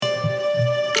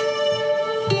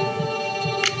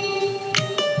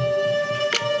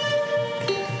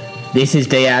This is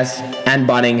Diaz and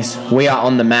Bunnings. We are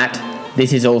on the mat.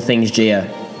 This is all things Gia.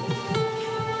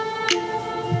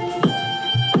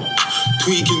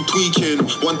 Tweaking.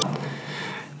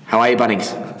 How are you,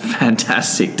 Bunnings?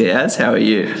 Fantastic, Diaz. How are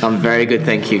you? I'm very good,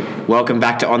 thank you. Welcome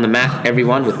back to On the Mat,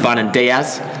 everyone, with Bun and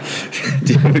Diaz.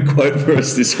 Do you have a quote for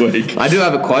us this week? I do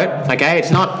have a quote, okay?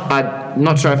 I'm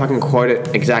not sure if I can quote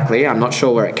it exactly. I'm not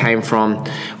sure where it came from.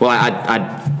 Well,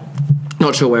 I'm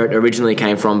not sure where it originally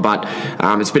came from, but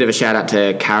it's a bit of a shout out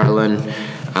to Carolyn.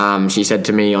 She said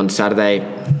to me on Saturday,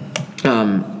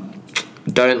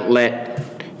 don't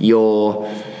let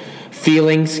your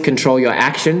feelings control your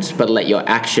actions, but let your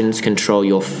actions control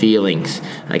your feelings.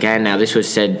 Okay, now this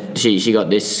was said, she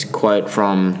got this quote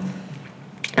from,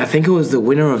 I think it was the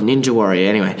winner of Ninja Warrior.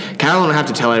 Anyway, Carolyn will have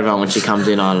to tell everyone when she comes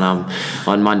in on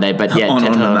Monday. But yeah, on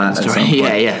the mat story.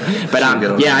 Yeah. But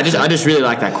I just really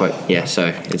like that quote. Yeah, so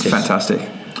it's fantastic.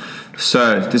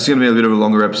 So this is going to be a bit of a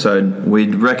longer episode.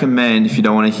 We'd recommend, if you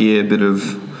don't want to hear a bit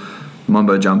of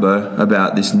mumbo jumbo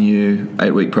about this new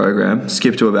 8-week program,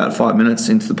 skip to about 5 minutes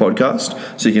into the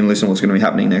podcast so you can listen to what's going to be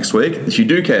happening next week. If you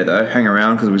do care though, hang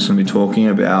around because we're just going to be talking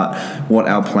about what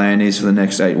our plan is for the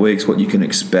next 8 weeks, what you can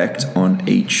expect on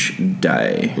each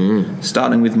day.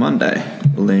 Starting with Monday.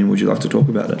 Liam, would you like to talk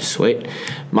about it? Sweet.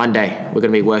 Monday, we're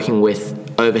going to be working with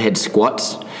overhead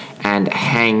squats and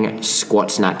hang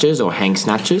squat snatches or hang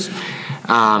snatches.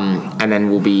 And then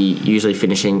we'll be usually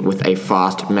finishing with a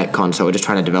fast Metcon. So we're just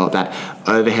trying to develop that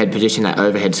overhead position, that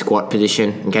overhead squat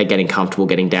position, okay, getting comfortable,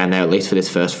 getting down there at least for this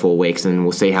first 4 weeks, and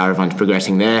we'll see how everyone's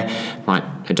progressing there. Might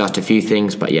adjust a few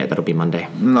things, but yeah, that'll be Monday.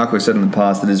 Like we said in the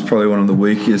past, it is probably one of the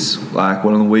weakest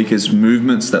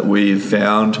movements that we've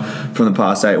found from the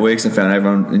past 8 weeks, and found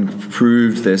everyone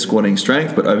improved their squatting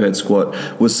strength, but overhead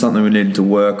squat was something we needed to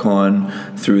work on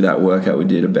through that workout we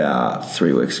did about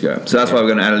 3 weeks ago. So that's why we're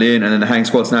going to add it in. And then the hang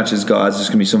squat snatches, guys, just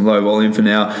going to be some low volume for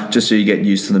now, just so you get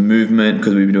used to the movement,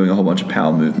 because we've been doing a whole bunch of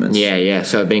power movements. Yeah.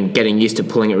 So I've been getting used to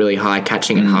pulling it really high,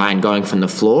 catching it high and going from the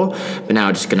floor, but now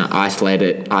I'm just going to isolate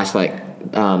it by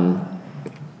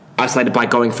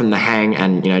going from the hang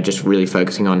and, just really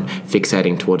focusing on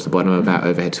fixating towards the bottom of our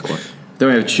overhead squat. Then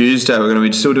we have Tuesday. We're going to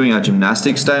be still doing our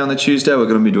gymnastics day on the Tuesday. We're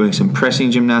going to be doing some pressing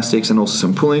gymnastics and also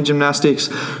some pulling gymnastics.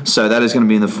 So that is going to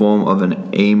be in the form of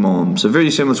an EMOM. So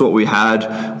very similar to what we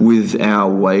had with our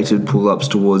weighted pull-ups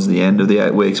towards the end of the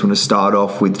 8 weeks. We're going to start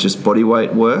off with just body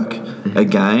weight work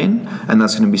again, and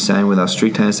that's going to be same with our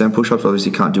strict handstand push-ups.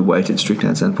 Obviously, you can't do weighted strict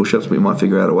handstand push-ups, but you might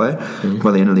figure out a way by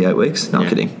the end of the 8 weeks. No, I'm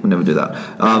kidding. We'll never do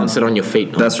that. Sit on your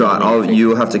feet. That's right.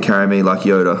 You'll have to carry me like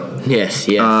Yoda. Yes.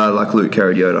 Like Luke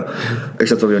carried Yoda.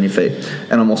 Except I'll be on your feet,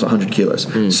 and I'm also 100 kilos.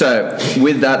 So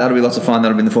with that'll be lots of fun.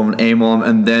 That'll be in the form of an EMOM,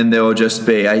 and then there will just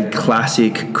be a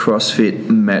classic CrossFit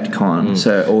Metcon.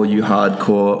 So all you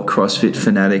hardcore CrossFit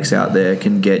fanatics out there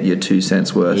can get your 2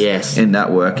 cents worth in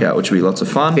that workout, which will be lots of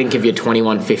fun. Think of your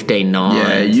 21, 15, 9.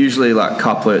 Yeah, usually like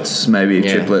couplets, maybe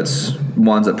triplets,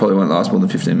 ones that probably won't last more than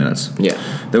 15 minutes. Yeah.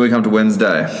 Then we come to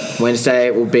Wednesday. Wednesday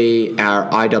will be our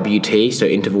IWT, so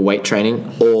interval weight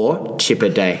training, or chipper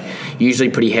day.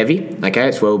 Usually pretty heavy, okay?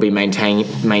 It's where we'll be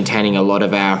maintaining a lot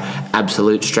of our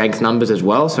absolute strength numbers as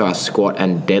well, so our squat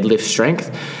and deadlift strength.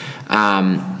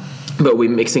 But we're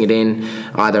mixing it in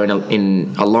either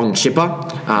in a long chipper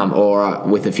or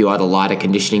with a few other lighter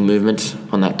conditioning movements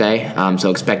on that day.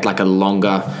 So expect like a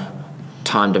longer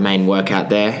time domain workout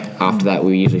there. After that,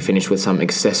 we usually finish with some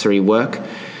accessory work.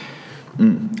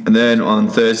 And then on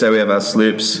Thursday we have our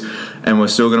slips, and we're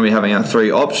still going to be having our 3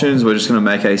 options. We're just going to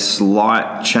make a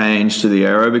slight change to the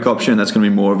aerobic option. That's going to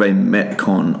be more of a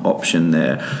Metcon option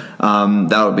there.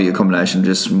 That would be a combination of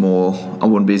just more, I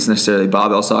wouldn't be necessarily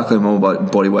barbell cycling, more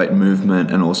about body weight movement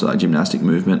and also like gymnastic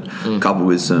movement, coupled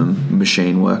with some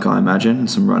machine work, I imagine, and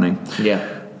some running.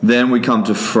 Yeah. Then we come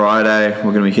to Friday.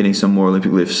 We're going to be hitting some more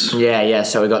Olympic lifts. Yeah.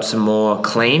 So we got some more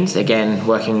cleans. Again,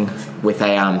 working with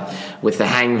the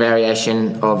hang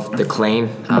variation of the clean,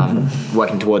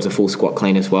 working towards a full squat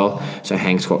clean as well. So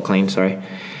hang squat clean. Sorry.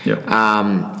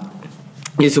 Yeah.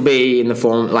 This will be in the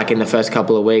form, like in the first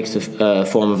couple of weeks,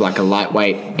 form of like a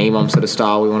lightweight EMOM sort of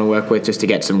style we want to work with, just to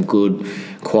get some good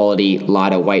quality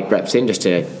lighter weight reps in, just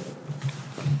to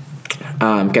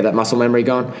get that muscle memory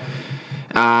going.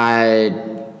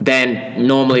 Then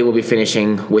normally we'll be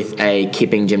finishing with a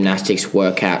kipping gymnastics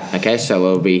workout. Okay, so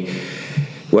we'll be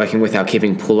working with our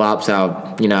kipping pull-ups,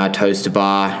 our toes to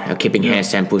bar, our kipping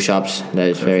handstand push-ups,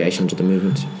 those variations of the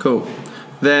movements. Cool.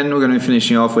 Then we're going to be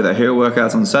finishing off with our hero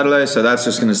workouts on Saturday, so that's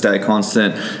just going to stay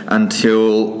constant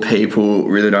until people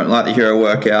really don't like the hero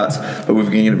workouts, but we're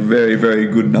going to get very, very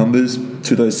good numbers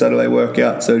to those Saturday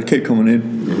workouts, so keep coming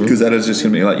in, because that is just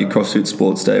going to be like your CrossFit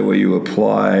Sports Day, where you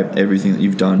apply everything that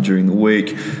you've done during the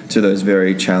week to those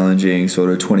very challenging sort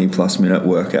of 20 plus minute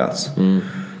workouts.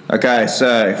 Okay,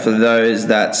 so for those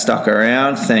that stuck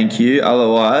around, thank you.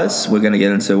 Otherwise, we're going to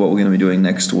get into what we're going to be doing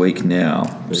next week now.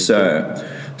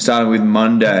 Starting with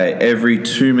Monday, every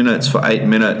 2 minutes for 8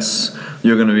 minutes,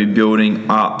 you're going to be building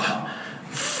up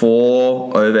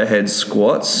 4 overhead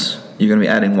squats. You're going to be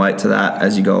adding weight to that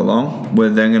as you go along. We're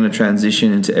then going to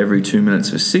transition into every 2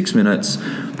 minutes for 6 minutes,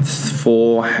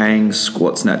 4 hang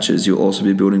squat snatches. You'll also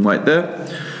be building weight there.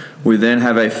 We then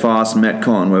have a fast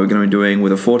Metcon, where we're going to be doing,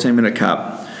 with a 14-minute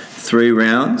cap, 3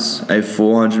 rounds, a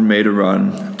 400-meter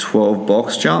run, 12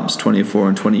 box jumps, 24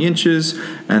 and 20 inches,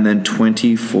 and then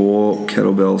 24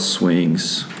 kettlebell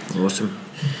swings. Awesome.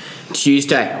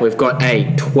 Tuesday, we've got a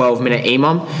 12-minute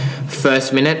EMOM.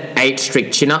 First minute, 8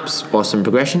 strict chin-ups, awesome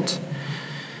progressions.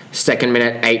 Second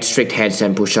minute, 8 strict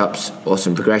handstand push-ups,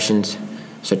 awesome progressions.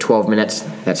 So 12 minutes,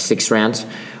 that's 6 rounds.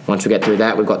 Once we get through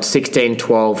that, we've got 16,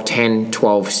 12, 10,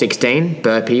 12, 16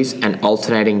 burpees and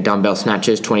alternating dumbbell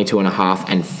snatches, 22.5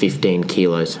 and 15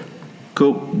 kilos.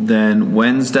 Cool. Then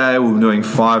Wednesday, we're doing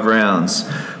 5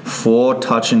 rounds. 4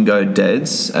 touch and go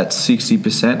deads at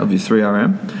 60% of your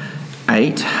 3RM.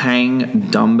 8 hang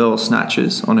dumbbell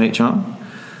snatches on each arm.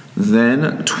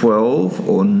 Then 12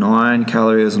 or 9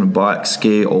 calories on a bike,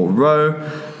 ski or row.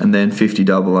 And then 50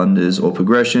 double unders or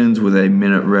progressions with a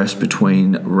minute rest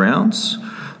between rounds.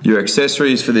 Your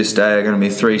accessories for this day are going to be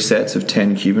 3 sets of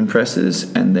 10 Cuban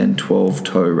presses and then 12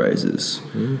 toe raises.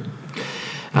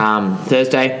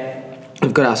 Thursday,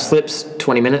 we've got our slips,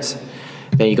 20 minutes.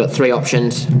 Then you've got 3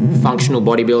 options: functional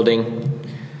bodybuilding,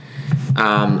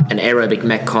 an aerobic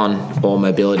Metcon, or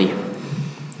mobility.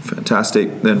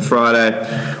 Fantastic. Then Friday,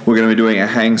 we're going to be doing a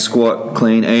hang squat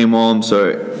clean EMOM.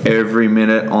 So every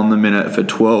minute on the minute for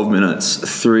 12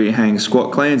 minutes, 3 hang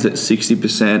squat cleans at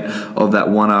 60% of that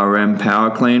 1RM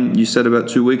power clean you said about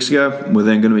 2 weeks ago. We're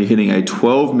then going to be hitting a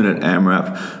 12-minute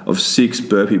AMRAP of 6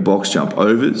 burpee box jump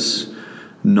overs,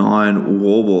 9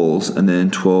 wall balls, and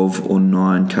then 12 or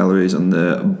 9 calories on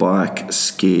the bike,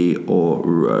 ski, or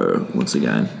row. Once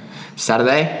again,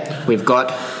 Saturday, we've got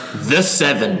the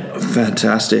 7.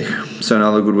 Fantastic. So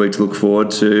another good week to look forward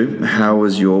to. How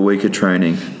was your week of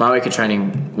training? My week of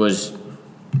training was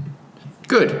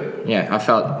good. Yeah, I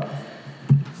felt...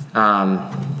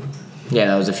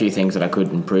 there was a few things that I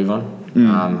could improve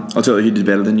on. I'll tell you who did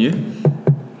better than you.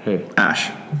 Who?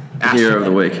 Ash. Hero of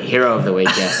the week. Hero of the week,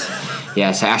 yes.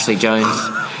 Yeah, so Ashley Jones.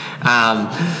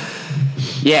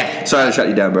 Yeah. Sorry to shut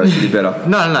you down, bro. You did better.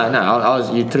 No. I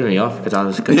was. You threw me off because I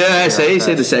was. Yeah. See, you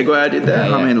see the segue I did there.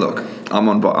 Yeah. I mean, look, I'm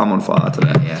on fire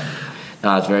today. Yeah.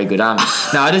 No, it's very good. I'm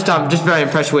just very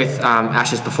impressed with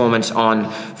Ash's performance on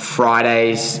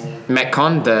Friday's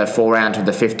Metcon, the 4 rounds with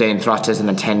the 15 thrusters and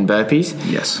the 10 burpees.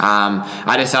 Yes.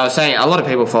 I was saying a lot of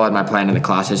people followed my plan in the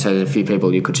classes, so there's a few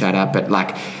people you could shout out, but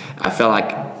I felt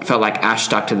like Ash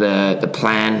stuck to the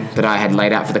plan that I had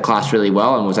laid out for the class really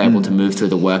well and was able to move through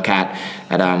the workout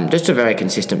at just a very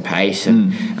consistent pace.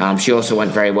 And she also went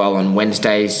very well on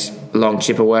Wednesday's long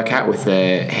chipper workout with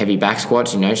the heavy back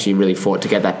squats. She really fought to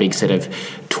get that big set of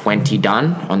 20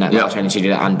 done on that last one, and she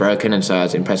did it unbroken, and so I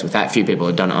was impressed with that. A few people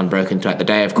had done it unbroken throughout the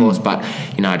day, of course, but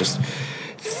I just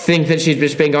think that she's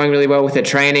just been going really well with her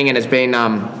training, and it's been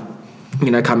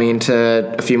coming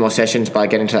into a few more sessions by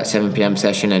getting to that 7 p.m.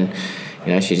 session, and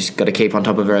she just got to keep on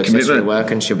top of her accessory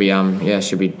work, and she'll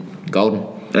be golden.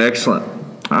 Excellent.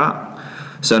 All right.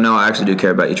 So now I actually do care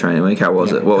about your training week. How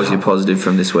was it? What was your positive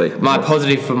from this week? My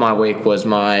positive for my week was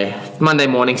my Monday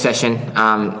morning session.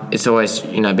 It's always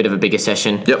a bit of a bigger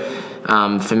session. Yep.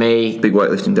 For me, big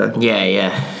weightlifting day.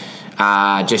 Yeah.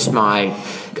 I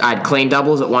had clean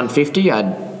doubles at 150. I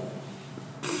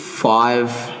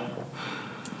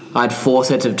had 4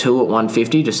 sets of 2 at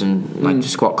 150, just in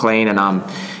squat clean, and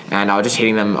I was just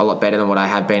hitting them a lot better than what I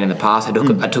have been in the past. I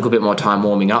took a bit more time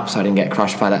warming up, so I didn't get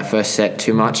crushed by that first set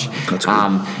too much. That's good.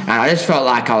 And I just felt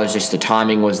like the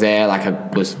timing was there,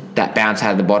 that bounce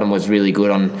out of the bottom was really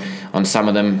good on some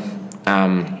of them.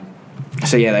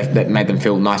 That made them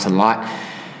feel nice and light.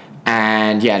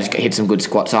 And I just hit some good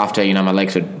squats after. My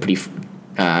legs were pretty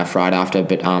fried after,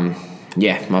 but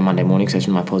my Monday morning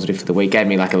session, my positive for the week, gave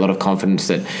me a lot of confidence,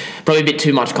 that probably a bit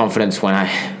too much confidence by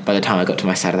the time I got to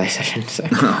my Saturday session. So,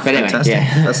 but anyway, fantastic.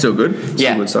 That's still good.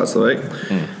 Still good starts to the week.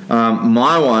 Yeah.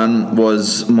 My one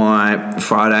was my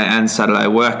Friday and Saturday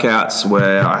workouts,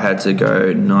 where I had to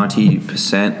go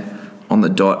 90% on the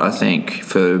dot, I think,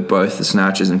 for both the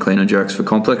snatches and clean and jerks for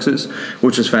complexes,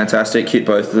 which was fantastic. Hit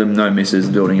both of them, no misses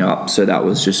building up. So that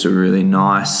was just a really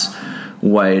nice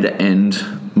way to end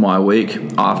my week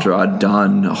after I'd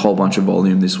done a whole bunch of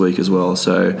volume this week as well.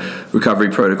 So recovery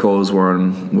protocols were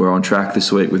on track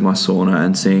this week with my sauna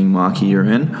and seeing Marky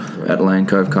Urin at Lane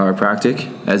Cove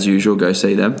Chiropractic. As usual, go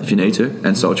see them if you need to.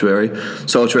 And Saltuary,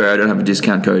 I don't have a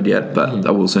discount code yet, but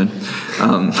I will soon.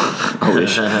 I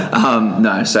wish.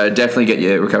 No, so definitely get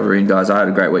your recovery in, guys. I had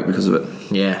a great week because of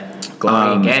it. Yeah.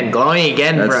 Glowing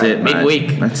again, that's bro. it,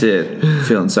 midweek. That's it.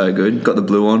 Feeling so good. Got the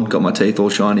blue on. Got my teeth all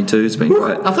shiny too. It's been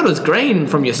great. I thought it was green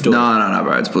from your store. No,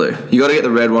 bro. It's blue. You got to get the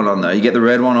red one on though. You get the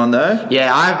red one on though.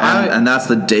 Yeah, and that's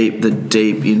the deep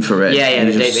infrared. Yeah,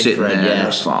 the deep infrared. Yeah,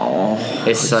 it's like,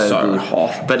 it's so good.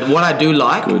 Hot. But what I do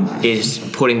like is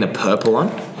putting the purple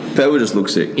on. Purple just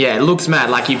looks sick. Yeah, it looks mad.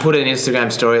 Like you put an Instagram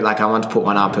story, like I once put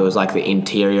one up, it was like the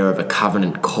interior of a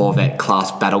Covenant Corvette class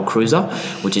battle cruiser,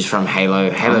 which is from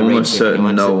Heyaaaa. I'm almost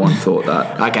certain no one thought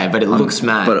that. Okay, but it looks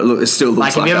mad. But it still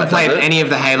looks like if you ever that, played any of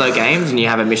the Heyaaaa games and you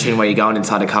have a mission where you're going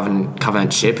inside a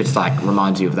Covenant ship, it's like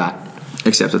reminds you of that.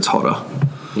 Except it's hotter.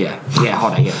 Yeah,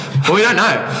 hotter, yeah. But we don't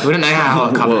know. We don't know how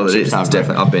a Covenant ships are.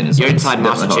 Definitely, I've been inside. You're inside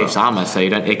Master Chief's armour, so you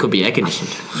don't. It could be air conditioned.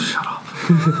 Shut up.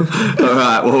 All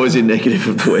right, what was your negative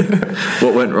of the week?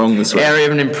 What went wrong this week? Area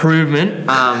of an improvement.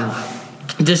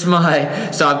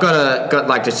 So I've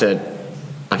got just a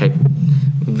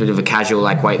bit of a casual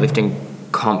like weightlifting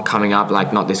comp coming up,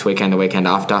 like not this weekend, the weekend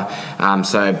after.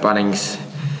 So Bunnings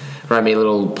wrote me a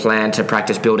little plan to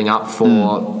practice building up for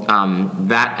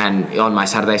that, and on my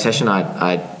Saturday session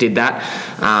I did that,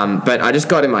 but I just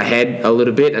got in my head a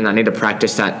little bit, and I need to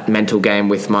practice that mental game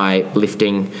with my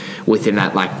lifting within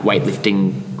that like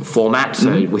weightlifting format,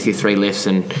 so with your 3 lifts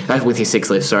and with your 6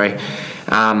 lifts,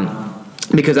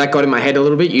 because that got in my head a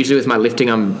little bit. Usually with my lifting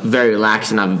I'm very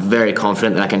relaxed and I'm very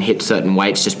confident that I can hit certain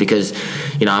weights, just because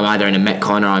I'm either in a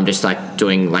Metcon or I'm just like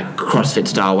doing like CrossFit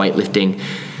style weightlifting.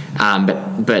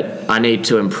 But I need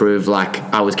to improve. Like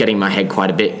I was getting my head quite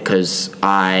a bit because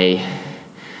I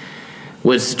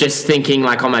was just thinking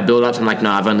like on my build-ups, I'm like, no,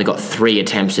 I've only got 3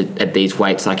 attempts at these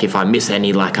weights. Like if I miss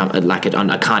any, I can't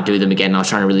do them again. I was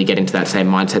trying to really get into that same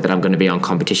mindset that I'm going to be on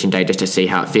competition day just to see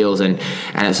how it feels, and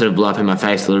it sort of blew up in my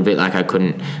face a little bit. Like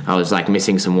I was like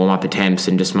missing some warm-up attempts,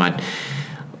 and just my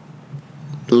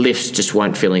lifts just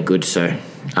weren't feeling good. So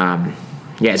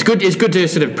yeah, it's good to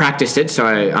sort of practice it, so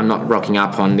I'm not rocking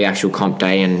up on the actual comp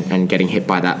day and getting hit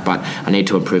by that. But I need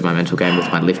to improve my mental game with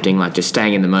my lifting, like just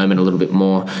staying in the moment a little bit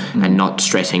more and not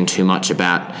stressing too much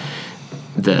about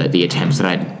the attempts that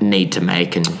I need to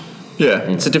make. And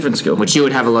it's a different skill, which you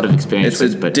would have a lot of experience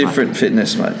with. It's a different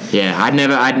fitness, mate. Yeah, I'd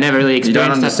never really experienced. You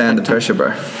don't understand the pressure, bro.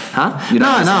 Huh?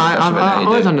 I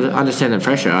always understand the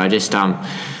pressure. I just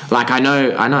I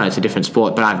know it's a different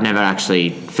sport, but I've never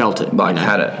actually felt it.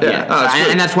 Had it. Yeah. Oh,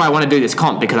 and that's why I want to do this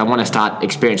comp, because I want to start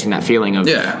experiencing that feeling of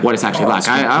what it's actually like.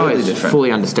 I always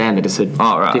fully understand that it's a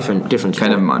different sport. Okay,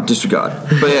 never mind. Disregard.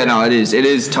 But yeah, no, it is. It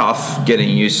is tough getting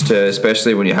used to,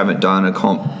 especially when you haven't done a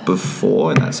comp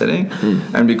before in that setting,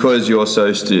 and because you're so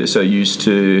used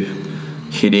to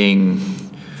hitting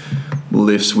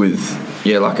lifts with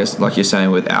like you're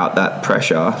saying, without that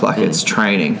pressure, it's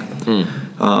training.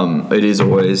 It is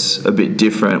always a bit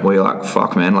different where you're like,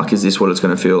 fuck man, like is this what it's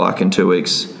going to feel like in 2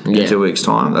 weeks? In 2 weeks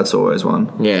time? That's always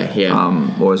one.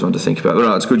 Yeah. Always one to think about. But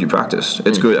no, it's good you practiced.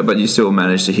 It's good, but you still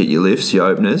managed to hit your lifts, your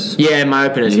openers. Yeah, my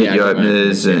openers. You hit your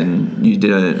openers, and you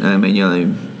didn't. I mean,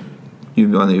 you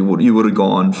would have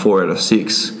gone 4 out of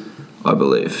 6, I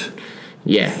believe.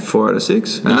 Yeah, 4 out of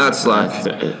 6, and that's like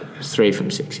 3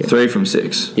 from 6. Yeah. 3 from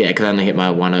 6. Yeah, because I only hit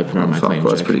my 1 opener on my clean.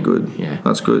 That's pretty good. Yeah,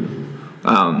 that's good.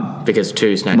 Because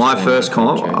 2 snatches. My first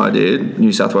comp I did,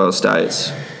 New South Wales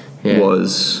States,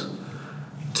 was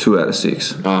 2 out of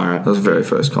 6. All right. That was the very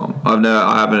first comp. I've never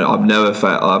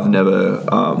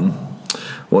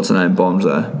what's the name, bombed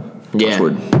there. Yeah.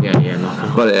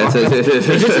 No. But it's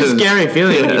just a scary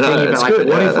feeling when you think about like,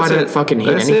 what if I don't fucking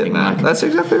hit anything? That's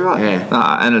exactly right.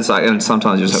 Yeah. And it's like, and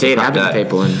sometimes you just see have it happen to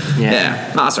people, and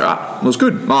that's all right. It was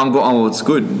good. It's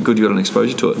good. Good you got an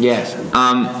exposure to it. Yes.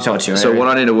 So what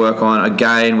I need to work on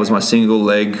again was my single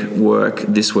leg work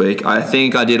this week. I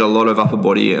think I did a lot of upper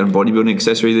body and bodybuilding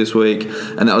accessory this week,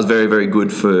 and that was very, very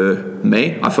good for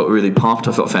me. I felt really pumped.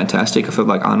 I felt fantastic. I felt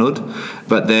like Arnold.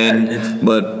 But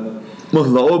my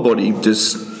lower body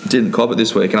just didn't cop it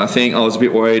this week, and I think I was a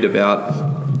bit worried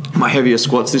about my heavier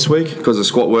squats this week, because the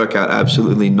squat workout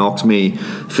absolutely knocked me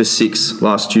for 6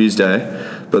 last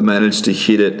Tuesday, but managed to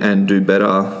hit it and do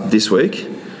better this week.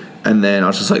 And then I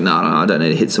was just like, no, I don't need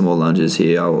to hit some more lunges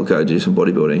here. I will go do some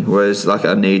bodybuilding. Whereas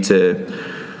I need to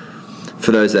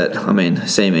For those that,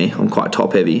 see me, I'm quite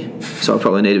top heavy, so I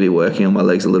probably need to be working on my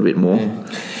legs a little bit more.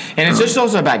 And it's just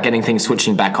also about getting things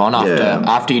switching back on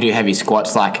after you do heavy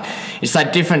squats. Like, it's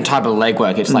like different type of leg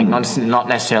work. It's like not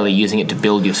necessarily using it to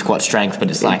build your squat strength, but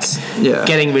it's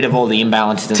getting rid of all the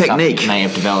imbalances and stuff that you may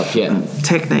have developed.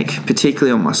 Technique,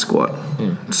 particularly on my squat.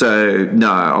 So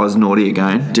no, I was naughty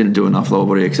again. Didn't do enough lower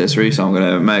body accessory, so I'm going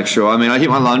to make sure. I hit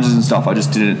my lunges and stuff. I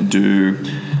just didn't do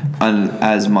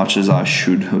as much as I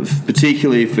should have,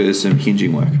 particularly for some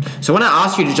hinging work. So when I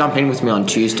ask you to jump in with me on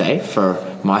Tuesday for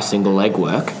my single leg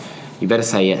work, you better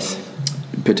say yes.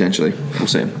 Potentially. We'll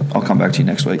see. I'll come back to you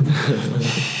next week.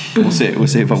 We'll see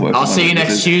if I work. I'll see you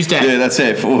next Tuesday. Yeah, that's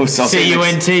it.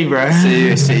 CUNT, bro.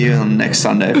 See you on next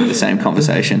Sunday for the same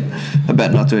conversation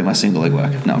about not doing my single leg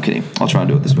work. No, I'm kidding. I'll try and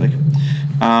do it this week.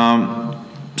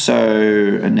 So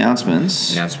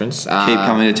announcements. Keep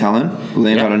coming to Talon.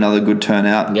 Liam had another good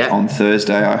turnout on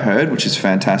Thursday, I heard, which is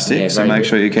fantastic. So make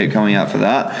sure you keep coming out for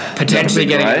that. Potentially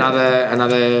getting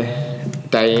another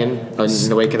day in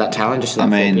the week of that Talon, just at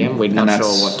 4 p.m. We're not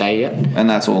sure what day yet. And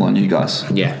that's all on you guys.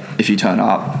 Yeah. If you turn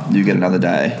up, you get another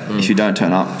day. If you don't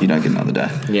turn up, you don't get another day.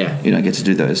 Yeah. You don't get to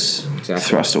do those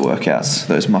thruster workouts,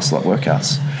 those muscle up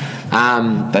workouts.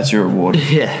 That's your reward.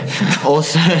 Yeah.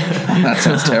 Also, that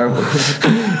sounds terrible.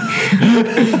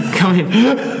 Come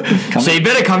in. So you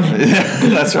better come in. Yeah,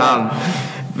 that's right.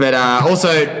 But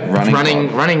also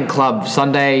running club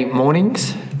Sunday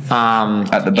mornings.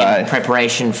 At the Bay. In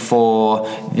preparation for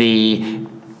the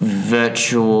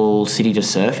virtual City to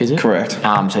Surf, is it? Correct.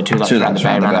 So 2 laps around the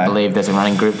Bay run. I believe there's a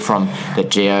running group that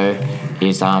Geo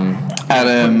is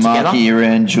Adam, Marky, you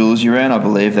ran, Jules, you ran. I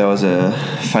believe there was a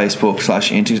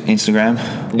Facebook/Instagram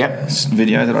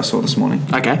video that I saw this morning.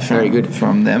 Okay, very good.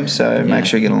 From them, so make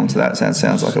sure you get along to that.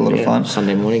 Sounds like a lot of fun.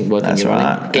 Sunday morning, working That's your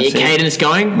right. morning. Get your cadence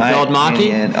going, mate, old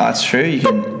Marky. That's true. You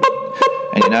can...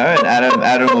 And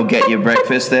Adam will get your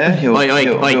breakfast there. He'll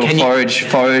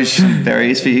forage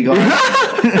berries for you guys.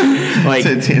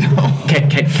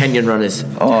 Kenyan runners.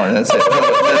 Oh, that's it.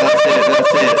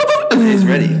 He's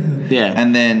ready. Yeah.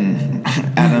 And then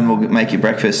Adam will make you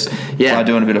breakfast by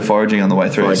doing a bit of foraging on the way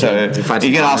through. So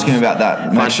you can ask him about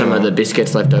that. Find some of the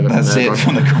biscuits left over. That's it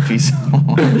from the coffees.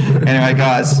 Anyway,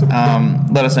 guys,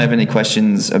 let us know if any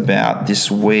questions about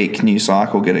this week. New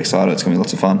cycle. Get excited. It's going to be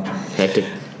lots of fun. Hectic.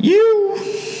 You.